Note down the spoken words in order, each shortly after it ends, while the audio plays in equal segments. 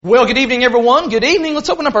Well, good evening, everyone. Good evening. Let's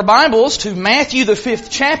open up our Bibles to Matthew, the 5th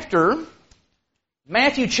chapter.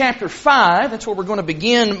 Matthew chapter 5. That's where we're going to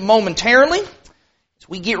begin momentarily as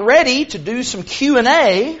we get ready to do some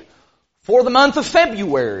Q&A for the month of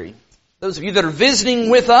February. Those of you that are visiting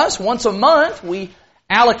with us, once a month, we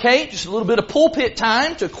allocate just a little bit of pulpit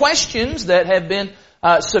time to questions that have been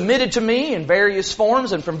submitted to me in various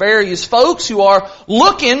forms and from various folks who are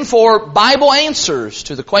looking for Bible answers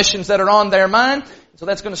to the questions that are on their mind. So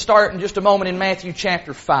that's going to start in just a moment in Matthew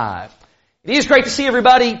chapter 5. It is great to see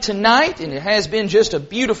everybody tonight, and it has been just a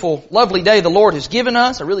beautiful, lovely day the Lord has given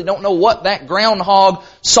us. I really don't know what that groundhog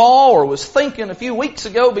saw or was thinking a few weeks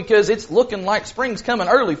ago, because it's looking like spring's coming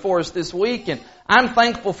early for us this week, and I'm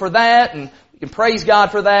thankful for that, and we can praise God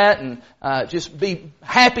for that, and just be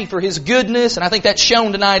happy for His goodness. And I think that's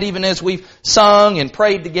shown tonight even as we've sung and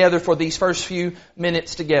prayed together for these first few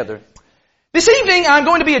minutes together. This evening, I'm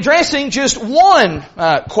going to be addressing just one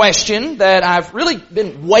question that I've really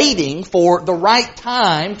been waiting for the right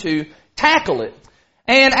time to tackle it.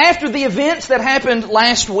 And after the events that happened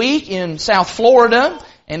last week in South Florida,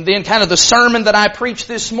 and then kind of the sermon that I preached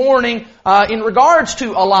this morning in regards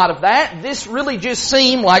to a lot of that, this really just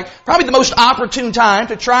seemed like probably the most opportune time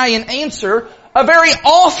to try and answer a very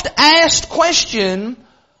oft-asked question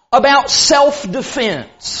about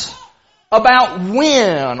self-defense. About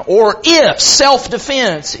when or if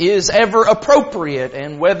self-defense is ever appropriate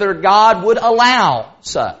and whether God would allow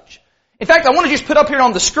such. In fact, I want to just put up here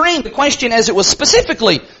on the screen the question as it was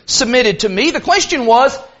specifically submitted to me. The question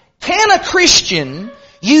was, can a Christian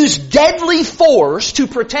use deadly force to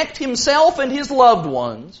protect himself and his loved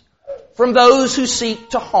ones from those who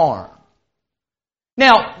seek to harm?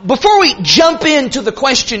 Now, before we jump into the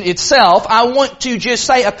question itself, I want to just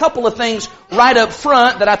say a couple of things right up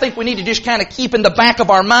front that I think we need to just kind of keep in the back of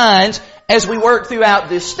our minds as we work throughout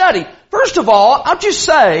this study. First of all, I'll just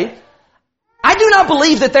say, I do not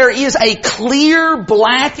believe that there is a clear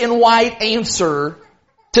black and white answer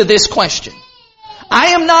to this question.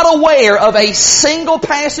 I am not aware of a single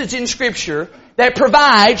passage in Scripture that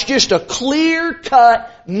provides just a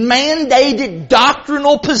clear-cut, mandated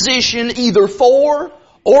doctrinal position either for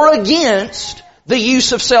or against the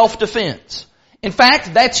use of self-defense. In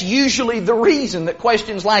fact, that's usually the reason that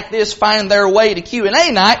questions like this find their way to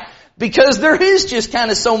Q&A night, because there is just kind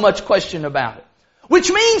of so much question about it. Which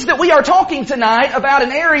means that we are talking tonight about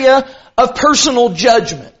an area of personal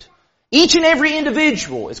judgment. Each and every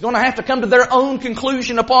individual is going to have to come to their own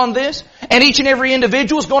conclusion upon this, and each and every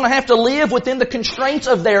individual is going to have to live within the constraints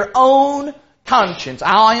of their own conscience.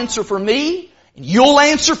 I'll answer for me, and you'll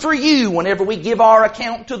answer for you whenever we give our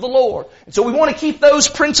account to the Lord. And so we want to keep those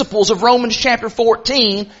principles of Romans chapter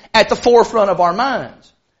 14 at the forefront of our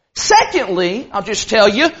minds. Secondly, I'll just tell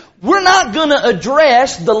you, we're not going to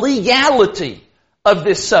address the legality of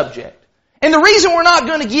this subject. And the reason we're not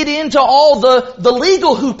going to get into all the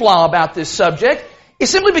legal hoopla about this subject is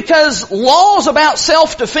simply because laws about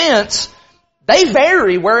self-defense, they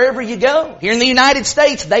vary wherever you go. Here in the United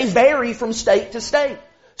States, they vary from state to state.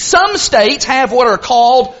 Some states have what are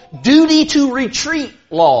called duty to retreat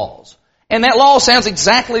laws. And that law sounds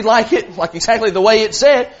exactly like exactly the way it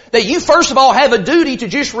said, that you first of all have a duty to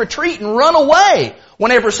just retreat and run away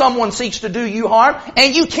whenever someone seeks to do you harm,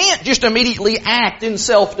 and you can't just immediately act in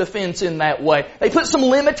self-defense in that way. They put some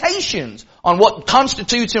limitations on what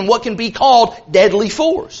constitutes and what can be called deadly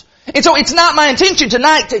force. And so it's not my intention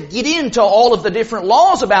tonight to get into all of the different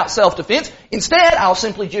laws about self-defense. Instead, I'll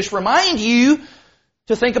simply just remind you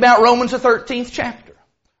to think about Romans the 13th chapter.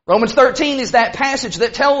 Romans 13 is that passage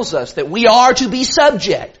that tells us that we are to be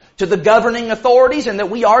subject to the governing authorities and that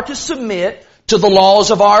we are to submit to the laws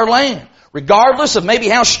of our land. Regardless of maybe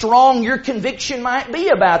how strong your conviction might be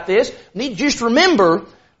about this, you need to just remember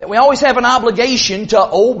that we always have an obligation to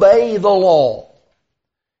obey the law.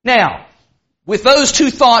 Now, with those two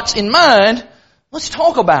thoughts in mind, let's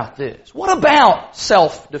talk about this. What about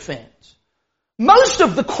self-defense? Most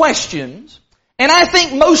of the questions, and I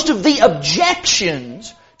think most of the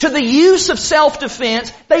objections to the use of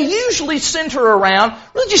self-defense, they usually center around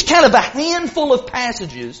really just kind of a handful of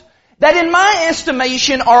passages that in my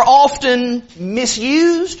estimation are often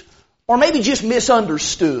misused or maybe just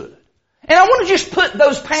misunderstood. And I want to just put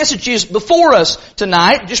those passages before us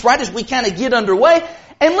tonight, just right as we kind of get underway,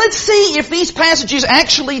 and let's see if these passages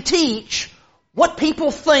actually teach what people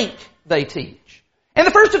think they teach. And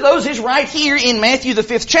the first of those is right here in Matthew the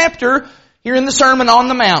 5th chapter, here in the Sermon on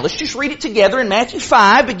the Mount. Let's just read it together in Matthew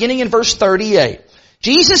 5, beginning in verse 38.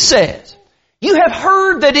 Jesus says, "You have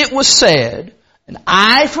heard that it was said, an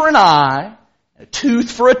eye for an eye, and a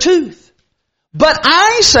tooth for a tooth. But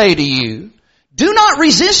I say to you, do not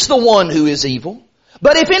resist the one who is evil,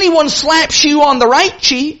 But if anyone slaps you on the right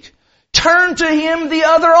cheek, turn to him the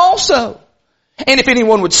other also. And if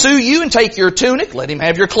anyone would sue you and take your tunic, let him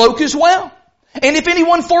have your cloak as well. And if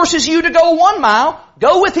anyone forces you to go 1 mile,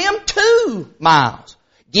 go with him 2 miles.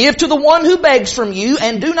 Give to the one who begs from you,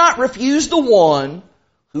 and do not refuse the one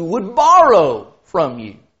who would borrow from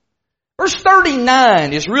you. Verse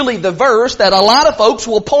 39 is really the verse that a lot of folks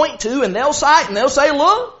will point to, and they'll cite and they'll say,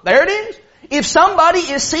 look, there it is. If somebody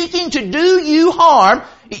is seeking to do you harm,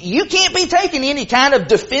 you can't be taking any kind of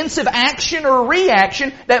defensive action or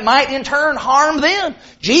reaction that might in turn harm them.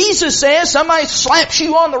 Jesus says somebody slaps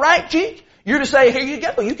you on the right cheek, you're to say, here you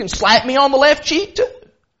go, you can slap me on the left cheek too.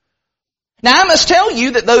 Now I must tell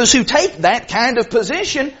you that those who take that kind of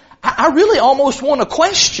position, I really almost want to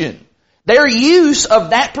question their use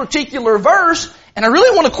of that particular verse, and I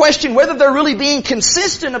really want to question whether they're really being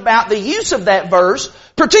consistent about the use of that verse,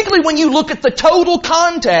 particularly when you look at the total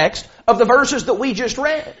context of the verses that we just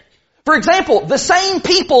read. For example, the same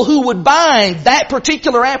people who would bind that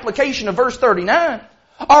particular application of verse 39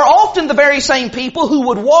 are often the very same people who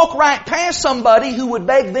would walk right past somebody who would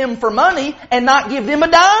beg them for money and not give them a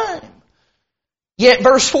dime. Yet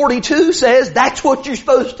verse 42 says that's what you're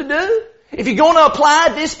supposed to do. If you're going to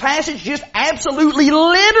apply this passage just absolutely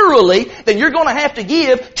literally, then you're going to have to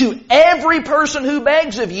give to every person who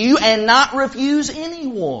begs of you and not refuse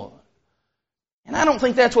anyone. And I don't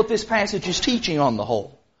think that's what this passage is teaching on the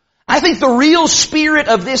whole. I think the real spirit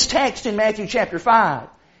of this text in Matthew chapter 5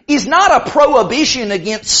 is not a prohibition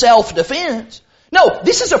against self-defense. No,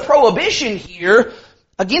 this is a prohibition here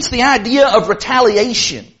against the idea of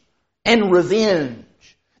retaliation and revenge.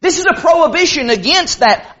 This is a prohibition against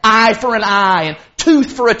that eye for an eye and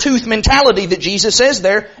tooth for a tooth mentality that Jesus says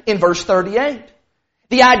there in verse 38.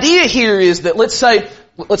 The idea here is that let's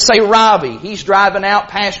say Robbie, he's driving out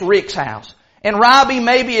past Rick's house. And Robbie,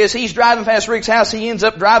 maybe as he's driving past Rick's house, he ends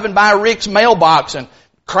up driving by Rick's mailbox and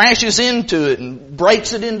crashes into it and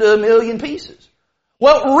breaks it into a million pieces.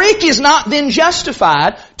 Well, Rick is not then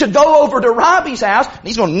justified to go over to Robbie's house and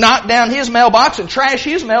he's going to knock down his mailbox and trash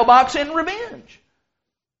his mailbox in revenge.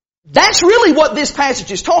 That's really what this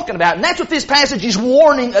passage is talking about, and that's what this passage is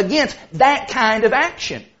warning against, that kind of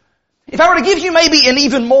action. If I were to give you maybe an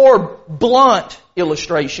even more blunt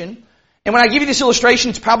illustration, and when I give you this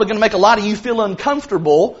illustration, it's probably going to make a lot of you feel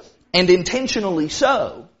uncomfortable, and intentionally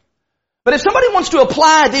so. But if somebody wants to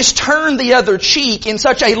apply this turn the other cheek in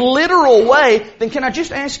such a literal way, then can I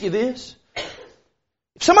just ask you this?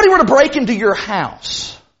 If somebody were to break into your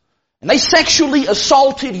house, and they sexually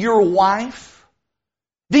assaulted your wife,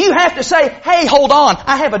 do you have to say, hey, hold on,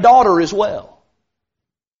 I have a daughter as well?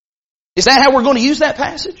 Is that how we're going to use that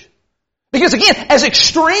passage? Because again, as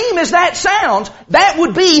extreme as that sounds, that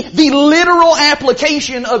would be the literal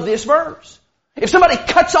application of this verse. If somebody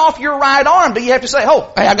cuts off your right arm, do you have to say,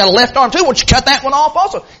 oh, hey, I got a left arm too, why don't you cut that one off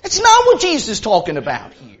also? That's not what Jesus is talking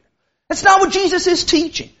about here. That's not what Jesus is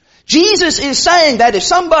teaching. Jesus is saying that if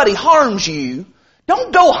somebody harms you,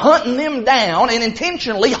 don't go hunting them down and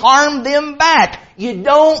intentionally harm them back. You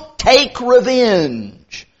don't take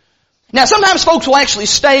revenge. Now sometimes folks will actually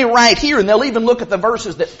stay right here and they'll even look at the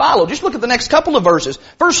verses that follow. Just look at the next couple of verses.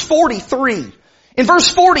 Verse 43. In verse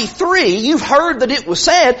 43, you've heard that it was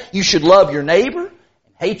said, you should love your neighbor and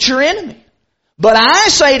hate your enemy. But I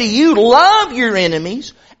say to you, love your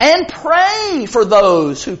enemies and pray for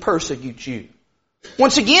those who persecute you.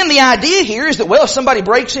 Once again, the idea here is that, well, if somebody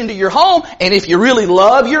breaks into your home, and if you really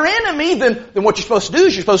love your enemy, then what you're supposed to do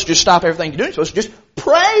is you're supposed to just stop everything you're doing. You're supposed to just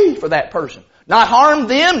pray for that person. Not harm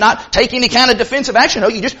them, not take any kind of defensive action. No,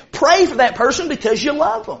 you just pray for that person because you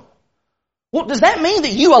love them. Well, does that mean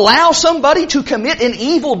that you allow somebody to commit an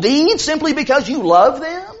evil deed simply because you love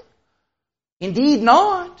them? Indeed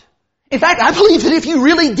not. In fact, I believe that if you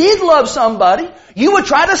really did love somebody, you would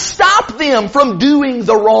try to stop them from doing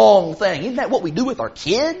the wrong thing. Isn't that what we do with our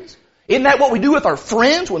kids? Isn't that what we do with our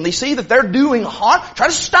friends when they see that they're doing harm? Try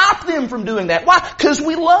to stop them from doing that. Why? Because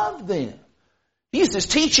we love them. Jesus is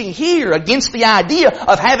teaching here against the idea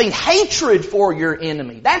of having hatred for your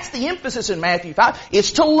enemy. That's the emphasis in Matthew 5.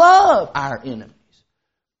 It's to love our enemies.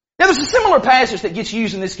 Now there's a similar passage that gets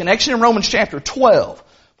used in this connection in Romans chapter 12.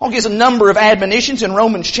 Paul gives a number of admonitions in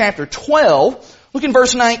Romans chapter 12. Look in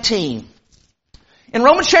verse 19. In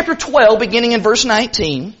Romans chapter 12, beginning in verse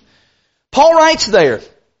 19, Paul writes there,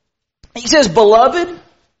 he says, Beloved,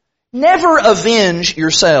 never avenge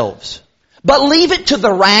yourselves, but leave it to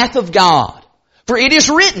the wrath of God. For it is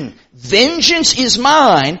written, Vengeance is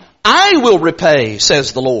mine, I will repay,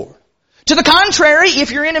 says the Lord. To the contrary, if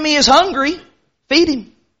your enemy is hungry, feed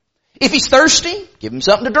him. If he's thirsty, give him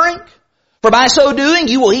something to drink. For by so doing,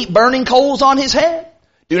 you will heap burning coals on his head.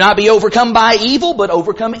 Do not be overcome by evil, but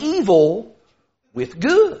overcome evil with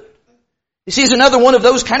good. This is another one of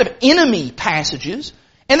those kind of enemy passages.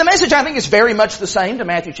 And the message, I think, is very much the same to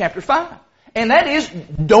Matthew chapter 5. And that is,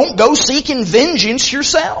 don't go seeking vengeance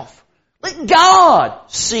yourself. Let God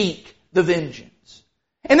seek the vengeance.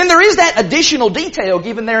 And then there is that additional detail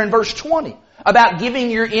given there in verse 20 about giving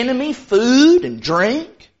your enemy food and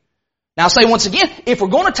drink. Now I'll say once again, if we're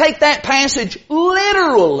going to take that passage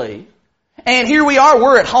literally, and here we are,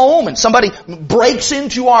 we're at home, and somebody breaks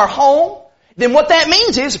into our home, then what that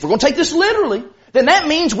means is, if we're going to take this literally, then that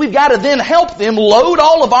means we've got to then help them load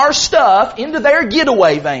all of our stuff into their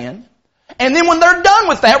getaway van. And then when they're done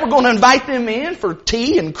with that, we're going to invite them in for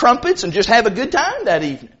tea and crumpets and just have a good time that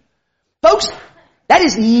evening. Folks, that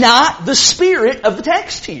is not the spirit of the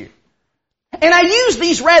text here. And I use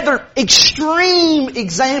these rather extreme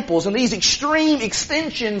examples and these extreme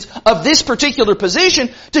extensions of this particular position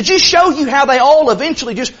to just show you how they all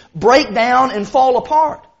eventually just break down and fall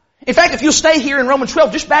apart. In fact, if you'll stay here in Romans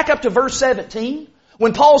 12, just back up to verse 17,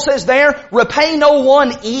 when Paul says there, repay no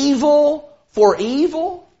one evil for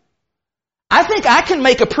evil. I think I can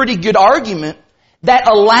make a pretty good argument that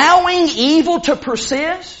allowing evil to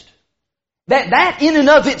persist, that in and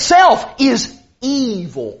of itself is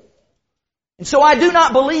evil. And so I do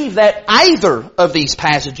not believe that either of these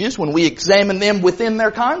passages, when we examine them within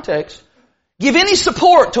their context, give any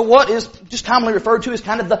support to what is just commonly referred to as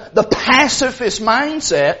kind of the pacifist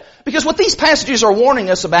mindset, because what these passages are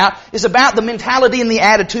warning us about is about the mentality and the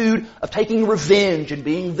attitude of taking revenge and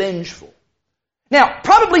being vengeful. Now,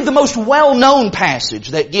 probably the most well-known passage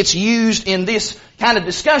that gets used in this kind of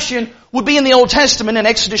discussion would be in the Old Testament in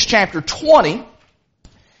Exodus chapter 20.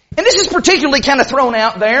 And this is particularly kind of thrown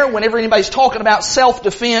out there whenever anybody's talking about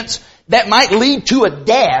self-defense that might lead to a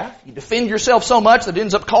death. You defend yourself so much that it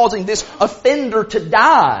ends up causing this offender to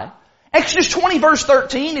die. Exodus 20 verse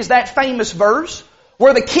 13 is that famous verse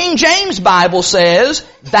where the King James Bible says,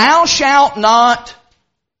 "Thou shalt not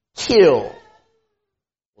kill."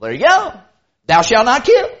 Well, there you go. Thou shalt not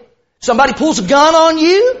kill. Somebody pulls a gun on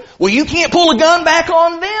you. Well, you can't pull a gun back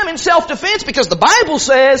on them in self-defense because the Bible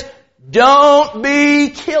says, don't be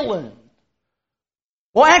killing.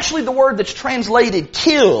 Well, actually, the word that's translated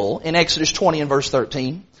kill in Exodus 20 and verse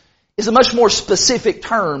 13 is a much more specific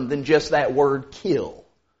term than just that word kill.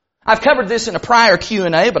 I've covered this in a prior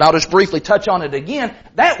Q&A, but I'll just briefly touch on it again.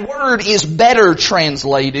 That word is better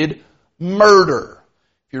translated murder.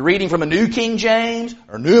 If you're reading from a New King James,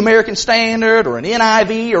 or New American Standard, or an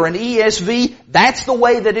NIV, or an ESV, that's the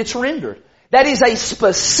way that it's rendered. That is a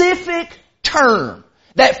specific term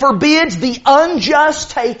that forbids the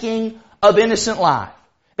unjust taking of innocent life.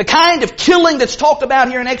 The kind of killing that's talked about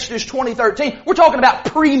here in Exodus 20:13, we're talking about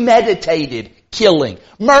premeditated killing.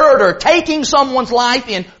 Murder, taking someone's life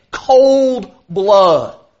in cold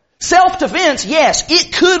blood. Self-defense, yes,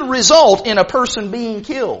 it could result in a person being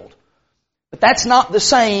killed. But that's not the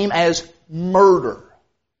same as murder.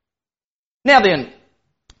 Now then,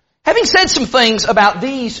 having said some things about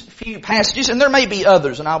these few passages, and there may be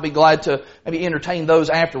others, and I'll be glad to maybe entertain those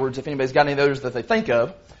afterwards if anybody's got any of those that they think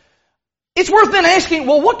of, it's worth then asking,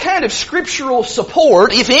 well, what kind of scriptural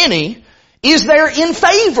support, if any, is there in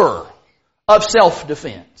favor of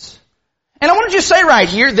self-defense? And I want to just say right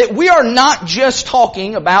here that we are not just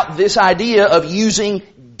talking about this idea of using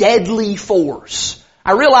deadly force.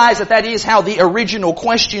 I realize that is how the original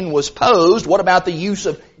question was posed. What about the use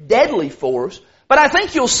of deadly force? But I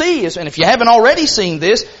think you'll see, and if you haven't already seen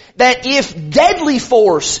this, that if deadly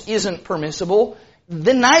force isn't permissible,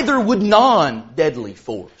 then neither would non-deadly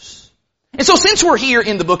force. And so since we're here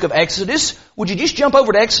in the book of Exodus, would you just jump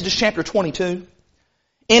over to Exodus chapter 22?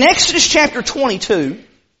 In Exodus chapter 22,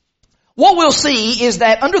 what we'll see is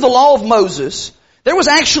that under the law of Moses, there was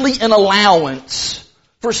actually an allowance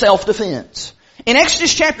for self-defense. In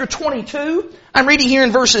Exodus chapter 22, I'm reading here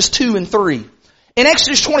in verses 2 and 3. In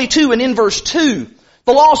Exodus 22 and in verse 2,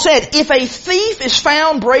 the law said, if a thief is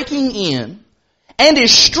found breaking in and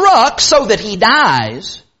is struck so that he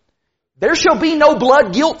dies, there shall be no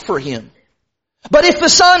blood guilt for him. But if the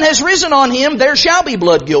sun has risen on him, there shall be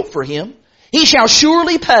blood guilt for him. He shall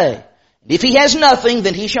surely pay. And if he has nothing,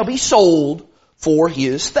 then he shall be sold for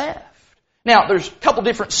his theft. Now, there's a couple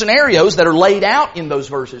different scenarios that are laid out in those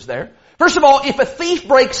verses there. First of all, if a thief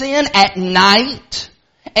breaks in at night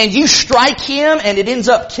and you strike him and it ends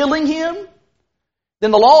up killing him,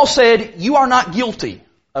 then the law said you are not guilty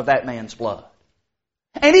of that man's blood.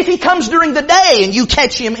 And if he comes during the day and you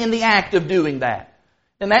catch him in the act of doing that,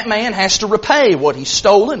 then that man has to repay what he's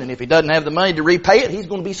stolen. And if he doesn't have the money to repay it, he's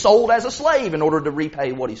going to be sold as a slave in order to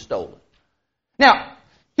repay what he's stolen. Now,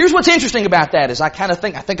 Here's what's interesting about that is I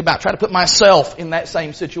think about try to put myself in that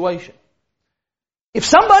same situation. If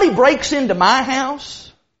somebody breaks into my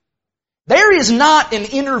house, there is not an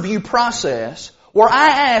interview process where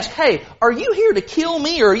I ask, hey, are you here to kill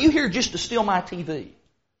me or are you here just to steal my TV?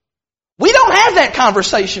 We don't have that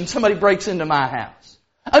conversation when somebody breaks into my house.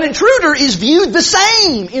 An intruder is viewed the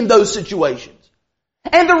same in those situations.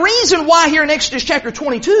 And the reason why here in Exodus chapter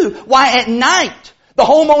 22, why at night the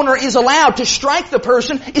homeowner is allowed to strike the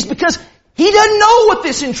person is because he doesn't know what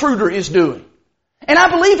this intruder is doing. And I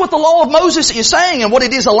believe what the law of Moses is saying and what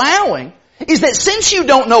it is allowing is that since you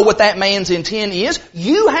don't know what that man's intent is,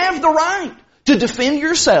 you have the right to defend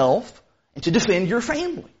yourself and to defend your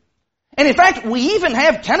family. And in fact, we even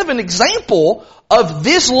have kind of an example of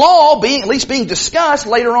this law being discussed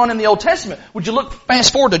later on in the Old Testament. Would you look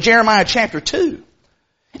fast forward to Jeremiah chapter 2?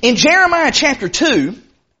 In Jeremiah chapter 2,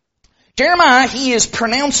 Jeremiah, he is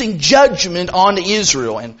pronouncing judgment on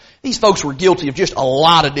Israel. And these folks were guilty of just a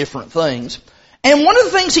lot of different things. And one of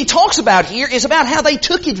the things he talks about here is about how they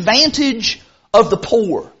took advantage of the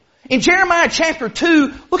poor. In Jeremiah chapter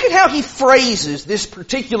 2, look at how he phrases this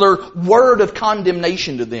particular word of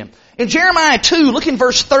condemnation to them. In Jeremiah 2, look in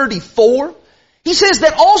verse 34. He says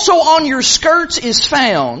that also on your skirts is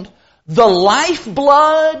found the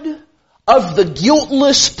lifeblood of the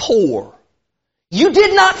guiltless poor. You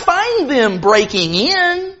did not find them breaking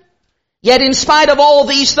in. Yet in spite of all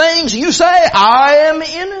these things, you say, I am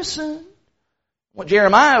innocent. What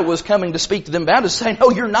Jeremiah was coming to speak to them about is saying,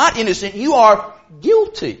 no, you're not innocent. You are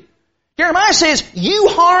guilty. Jeremiah says, you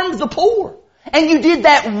harmed the poor. And you did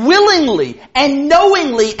that willingly and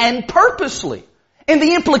knowingly and purposely. And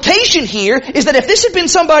the implication here is that if this had been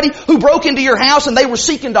somebody who broke into your house and they were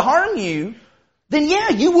seeking to harm you, then yeah,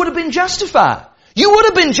 you would have been justified. You would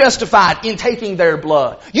have been justified in taking their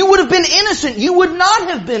blood. You would have been innocent. You would not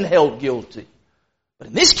have been held guilty. But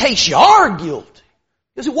in this case, you are guilty.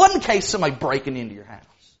 Because it wasn't a case of somebody breaking into your house.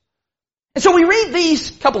 And so we read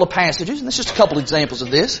these couple of passages, and this is just a couple examples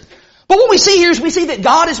of this. But what we see here is we see that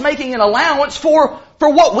God is making an allowance for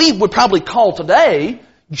what we would probably call today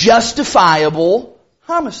justifiable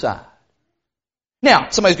homicide. Now,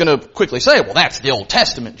 somebody's going to quickly say, well, that's the Old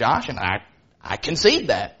Testament, Josh, and I concede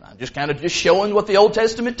that. I'm just kind of just showing what the Old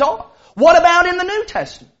Testament taught. What about in the New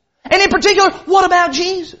Testament? And in particular, what about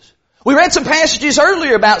Jesus? We read some passages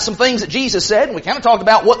earlier about some things that Jesus said, and we kind of talked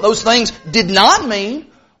about what those things did not mean.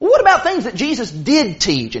 Well, what about things that Jesus did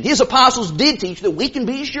teach and His apostles did teach that we can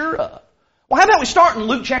be sure of? Well, how about we start in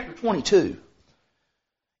Luke chapter 22?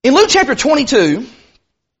 In Luke chapter 22,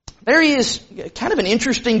 there is kind of an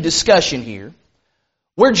interesting discussion here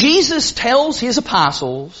where Jesus tells His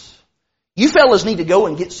apostles, you fellas need to go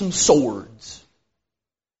and get some swords.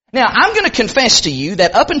 Now, I'm going to confess to you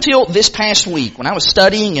that up until this past week, when I was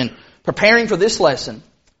studying and preparing for this lesson,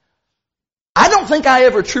 I don't think I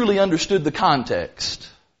ever truly understood the context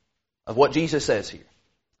of what Jesus says here.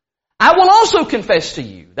 I will also confess to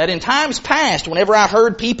you that in times past, whenever I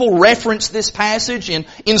heard people reference this passage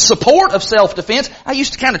in support of self-defense, I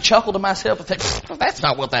used to kind of chuckle to myself and think, well, that's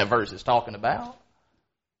not what that verse is talking about.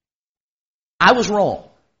 I was wrong.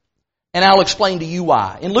 And I'll explain to you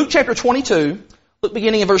why. In Luke chapter 22, look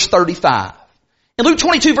beginning in verse 35. In Luke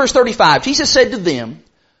 22 verse 35, Jesus said to them,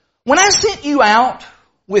 when I sent you out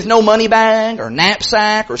with no money bag or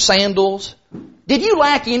knapsack or sandals, did you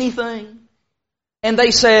lack anything? And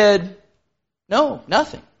they said, no,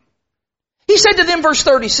 nothing. He said to them, verse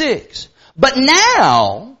 36, but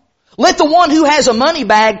now let the one who has a money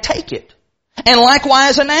bag take it, and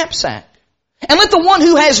likewise a knapsack. And let the one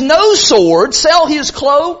who has no sword sell his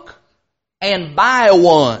cloak and buy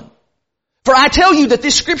one. For I tell you that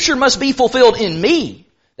this scripture must be fulfilled in me,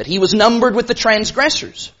 that he was numbered with the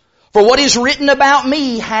transgressors. For what is written about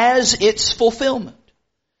me has its fulfillment.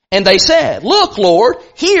 And they said, look, Lord,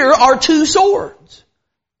 here are 2 swords.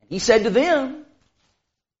 And he said to them,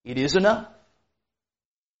 it is enough.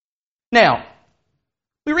 Now,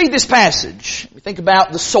 we read this passage, we think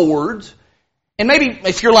about the swords, and maybe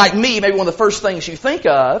if you're like me, maybe one of the first things you think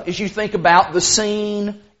of is you think about the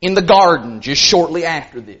scene in the garden just shortly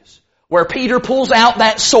after this, where Peter pulls out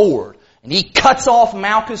that sword and he cuts off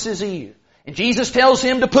Malchus's ear. And Jesus tells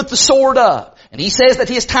him to put the sword up. And he says that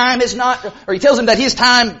his time has not, or he tells him that his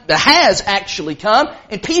time has actually come.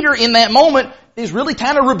 And Peter in that moment is really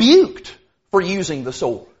kind of rebuked for using the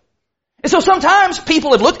sword. And so sometimes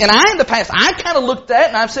people have looked, and I in the past, I kind of looked at it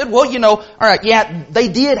and I've said, well, alright, yeah, they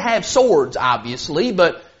did have swords obviously,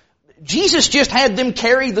 but Jesus just had them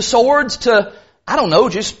carry the swords to, I don't know,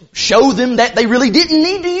 just show them that they really didn't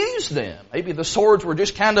need to use them. Maybe the swords were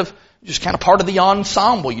just kind of part of the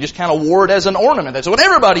ensemble. You just kind of wore it as an ornament. That's what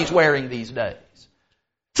everybody's wearing these days.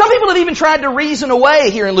 Some people have even tried to reason away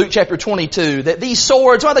here in Luke chapter 22 that these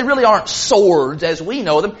swords, well, they really aren't swords as we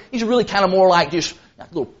know them. These are really kind of more like just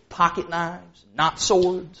little pocket knives, not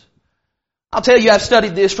swords. I'll tell you, I've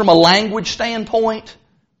studied this from a language standpoint.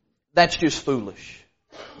 That's just foolish.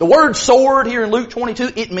 The word sword here in Luke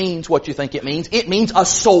 22, it means what you think it means. It means a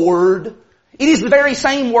sword. It is the very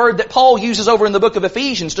same word that Paul uses over in the book of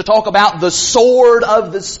Ephesians to talk about the sword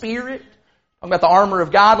of the Spirit. Talking about the armor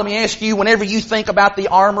of God. Let me ask you, whenever you think about the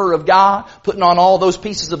armor of God, putting on all those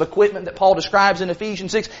pieces of equipment that Paul describes in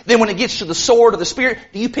Ephesians 6, then when it gets to the sword of the Spirit,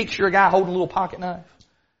 do you picture a guy holding a little pocket knife?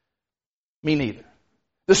 Me neither.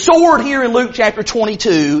 The sword here in Luke chapter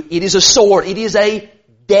 22, it is a sword. It is a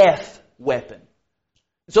death weapon.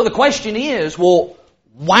 So the question is, well,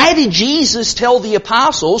 why did Jesus tell the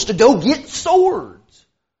apostles to go get swords?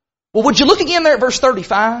 Well, would you look again there at verse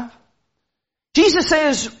 35? Jesus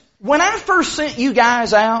says, when I first sent you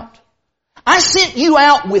guys out, I sent you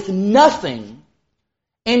out with nothing,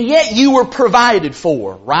 and yet you were provided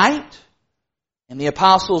for, right? And the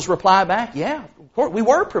apostles reply back, yeah, of course, we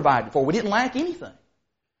were provided for. We didn't lack anything.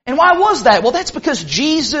 And why was that? Well, that's because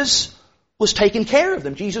Jesus was taking care of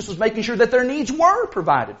them. Jesus was making sure that their needs were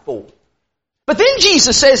provided for. But then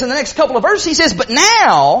Jesus says in the next couple of verses, He says, but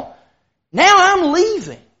now I'm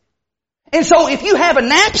leaving. And so if you have a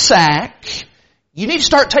knapsack, you need to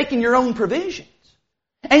start taking your own provisions.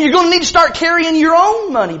 And you're going to need to start carrying your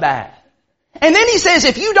own money bag. And then He says,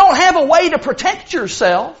 if you don't have a way to protect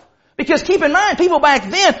yourself, because keep in mind, people back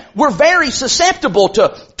then were very susceptible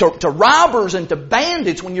to robbers and to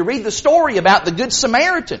bandits. When you read the story about the Good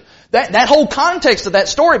Samaritan, that whole context of that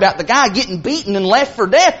story about the guy getting beaten and left for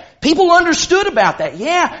death, people understood about that.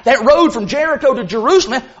 Yeah, that road from Jericho to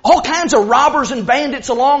Jerusalem, all kinds of robbers and bandits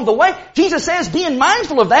along the way. Jesus says, being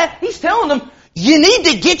mindful of that, He's telling them, you need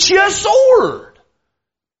to get you a sword.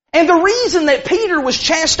 And the reason that Peter was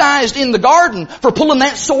chastised in the garden for pulling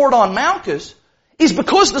that sword on Malchus is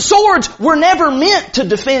because the swords were never meant to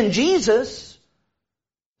defend Jesus.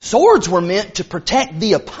 Swords were meant to protect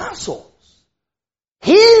the apostles.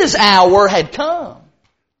 His hour had come,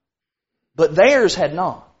 but theirs had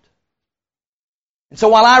not. And so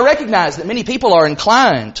while I recognize that many people are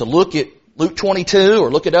inclined to look at Luke 22 or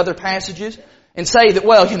look at other passages and say that,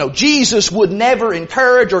 well, Jesus would never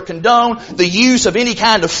encourage or condone the use of any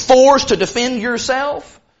kind of force to defend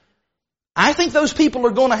yourself, I think those people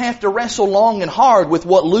are going to have to wrestle long and hard with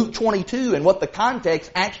what Luke 22 and what the context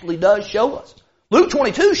actually does show us. Luke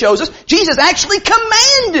 22 shows us Jesus actually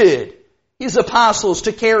commanded His apostles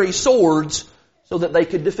to carry swords so that they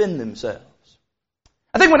could defend themselves.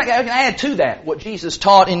 I think I can add to that what Jesus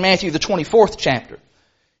taught in Matthew the 24th chapter.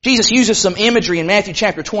 Jesus uses some imagery in Matthew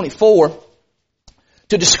chapter 24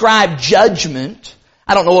 to describe judgment.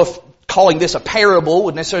 I don't know if calling this a parable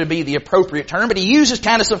would necessarily be the appropriate term, but he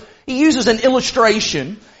uses an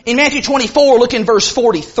illustration. In Matthew 24, look in verse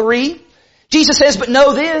 43. Jesus says, but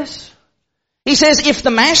know this. He says, if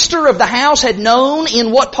the master of the house had known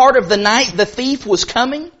in what part of the night the thief was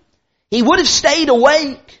coming, he would have stayed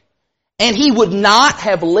awake, and he would not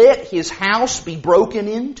have let his house be broken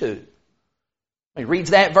into. He reads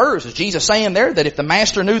that verse. Is Jesus saying there that if the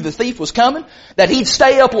master knew the thief was coming, that he'd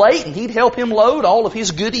stay up late and he'd help him load all of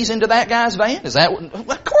his goodies into that guy's van? Is that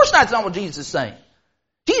what? Of course not. That's not what Jesus is saying.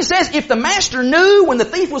 Jesus says if the master knew when the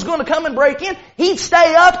thief was going to come and break in, he'd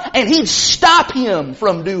stay up and he'd stop him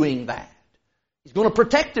from doing that. He's going to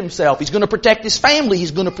protect himself. He's going to protect his family.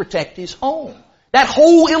 He's going to protect his home. That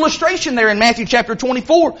whole illustration there in Matthew chapter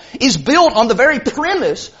 24 is built on the very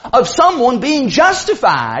premise of someone being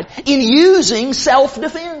justified in using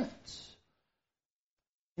self-defense.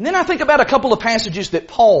 And then I think about a couple of passages that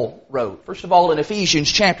Paul wrote. First of all, in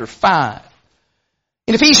Ephesians chapter 5.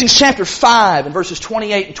 In Ephesians chapter 5 and verses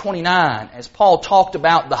 28 and 29, as Paul talked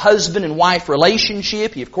about the husband and wife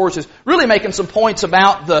relationship, he of course is really making some points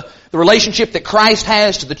about the relationship that Christ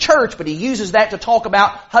has to the church, but he uses that to talk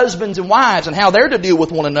about husbands and wives and how they're to deal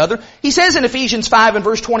with one another. He says in Ephesians 5 and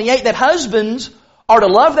verse 28 that husbands are to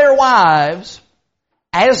love their wives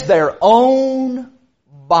as their own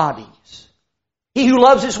bodies. He who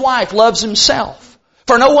loves his wife loves himself.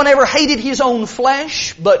 For no one ever hated his own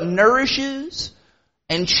flesh, but nourishes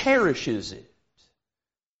and cherishes it.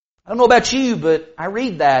 I don't know about you, but I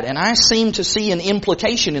read that and I seem to see an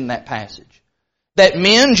implication in that passage. That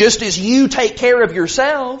men, just as you take care of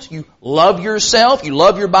yourselves, you love yourself, you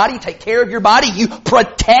love your body, you take care of your body, you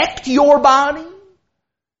protect your body,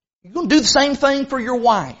 you're going to do the same thing for your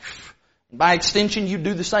wife. And by extension, you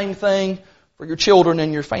do the same thing for your children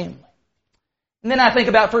and your family. And then I think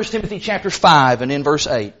about 1 Timothy chapter 5 and in verse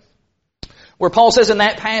 8, where Paul says in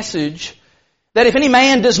that passage that if any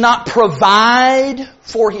man does not provide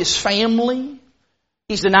for his family,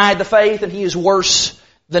 he's denied the faith and he is worse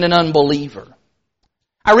than an unbeliever.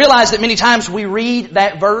 I realize that many times we read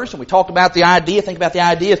that verse and we think about the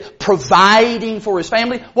idea of providing for his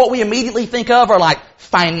family. What we immediately think of are like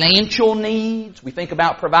financial needs. We think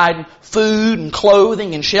about providing food and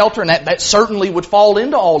clothing and shelter, and that certainly would fall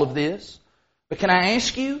into all of this. But can I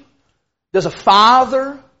ask you, does a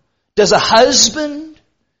father, does a husband,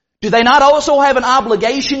 do they not also have an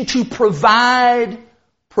obligation to provide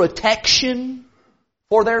protection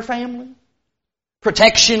for their family?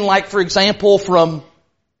 Protection like, for example, from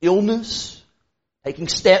illness, taking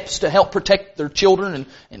steps to help protect their children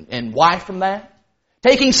and wife from that.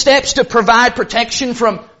 Taking steps to provide protection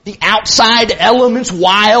from the outside elements,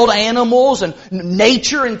 wild animals and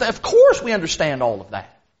nature. And of course we understand all of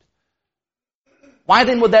that. Why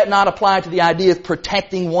then would that not apply to the idea of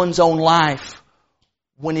protecting one's own life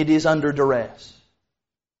when it is under duress?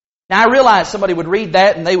 Now I realize somebody would read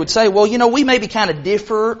that and they would say, well, we maybe kind of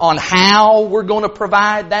differ on how we're going to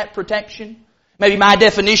provide that protection. Maybe my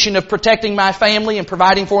definition of protecting my family and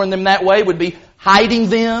providing for them that way would be hiding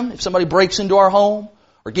them if somebody breaks into our home,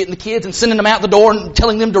 or getting the kids and sending them out the door and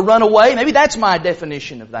telling them to run away. Maybe that's my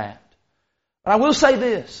definition of that. But I will say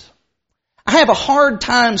this. I have a hard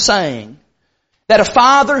time saying that a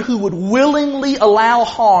father who would willingly allow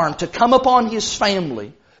harm to come upon his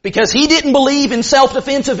family because he didn't believe in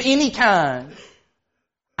self-defense of any kind,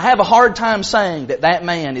 I have a hard time saying that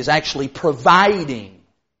man is actually providing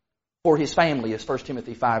for his family, as 1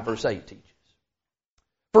 Timothy 5 verse 8 teaches.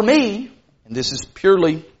 For me, and this is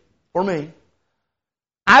purely for me,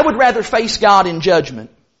 I would rather face God in judgment,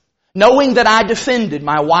 knowing that I defended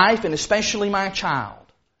my wife and especially my child,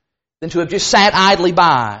 than to have just sat idly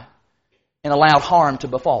by and allowed harm to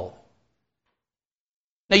befall them.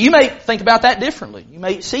 Now you may think about that differently. You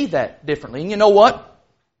may see that differently. And you know what?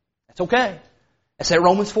 That's okay. That's that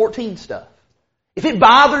Romans 14 stuff. If it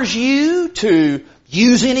bothers you to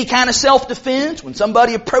use any kind of self-defense when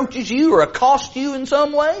somebody approaches you or accosts you in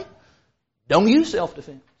some way, don't use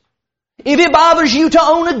self-defense. If it bothers you to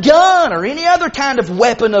own a gun or any other kind of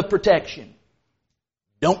weapon of protection,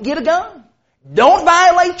 don't get a gun. Don't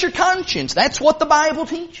violate your conscience. That's what the Bible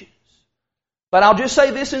teaches. But I'll just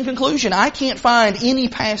say this in conclusion. I can't find any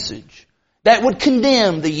passage that would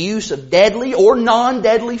condemn the use of deadly or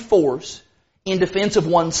non-deadly force in defense of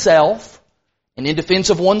oneself and in defense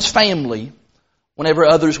of one's family whenever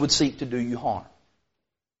others would seek to do you harm.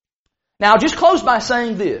 Now, I'll just close by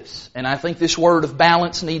saying this, and I think this word of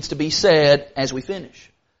balance needs to be said as we finish.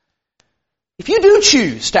 If you do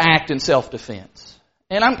choose to act in self-defense,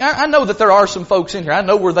 and I know that there are some folks in here, I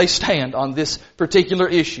know where they stand on this particular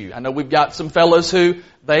issue. I know we've got some fellows who,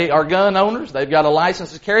 they are gun owners, they've got a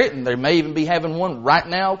license to carry it, and they may even be having one right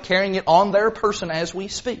now carrying it on their person as we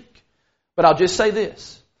speak. But I'll just say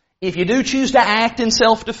this. If you do choose to act in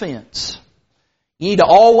self-defense, you need to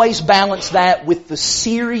always balance that with the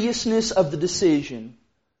seriousness of the decision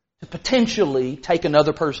to potentially take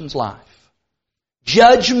another person's life.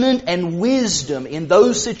 Judgment and wisdom in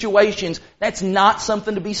those situations, that's not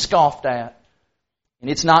something to be scoffed at. And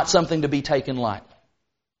it's not something to be taken lightly.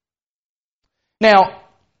 Now,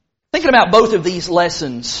 thinking about both of these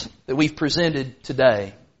lessons that we've presented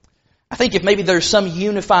today, I think if maybe there's some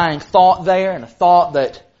unifying thought there, and a thought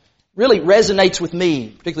that really resonates with me,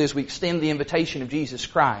 particularly as we extend the invitation of Jesus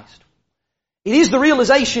Christ, it is the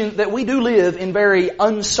realization that we do live in very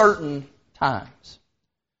uncertain times.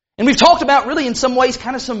 And we've talked about really in some ways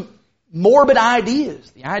kind of some morbid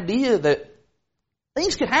ideas. The idea that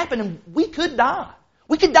things could happen and we could die.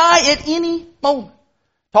 We could die at any moment.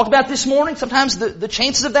 Talked about this morning, sometimes the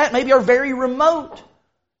chances of that maybe are very remote.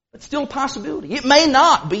 But still a possibility. It may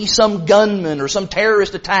not be some gunman or some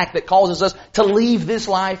terrorist attack that causes us to leave this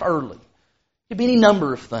life early. It could be any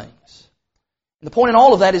number of things. And the point in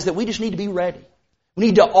all of that is that we just need to be ready. We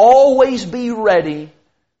need to always be ready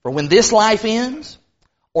for when this life ends,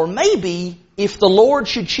 or maybe if the Lord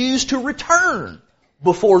should choose to return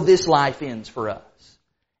before this life ends for us.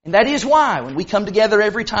 And that is why when we come together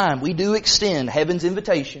every time, we do extend heaven's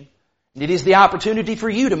invitation. And it is the opportunity for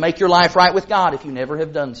you to make your life right with God if you never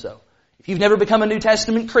have done so. If you've never become a New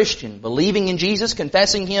Testament Christian, believing in Jesus,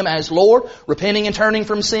 confessing Him as Lord, repenting and turning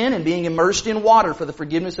from sin, and being immersed in water for the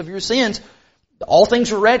forgiveness of your sins, all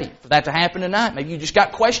things are ready for that to happen tonight. Maybe you just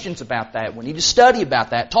got questions about that. We need to study about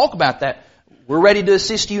that, talk about that. We're ready to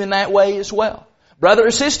assist you in that way as well. Brother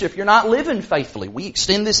or sister, if you're not living faithfully, we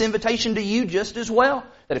extend this invitation to you just as well.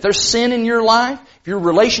 That if there's sin in your life, if your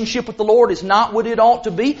relationship with the Lord is not what it ought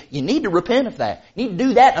to be, you need to repent of that. You need to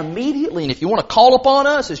do that immediately. And if you want to call upon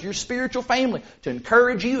us as your spiritual family to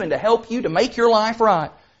encourage you and to help you to make your life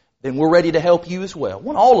right, then we're ready to help you as well. I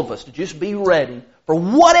want all of us to just be ready for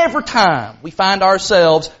whatever time we find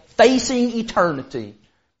ourselves facing eternity.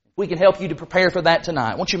 We can help you to prepare for that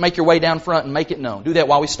tonight. I want you to make your way down front and make it known. Do that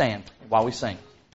while we stand, while we sing.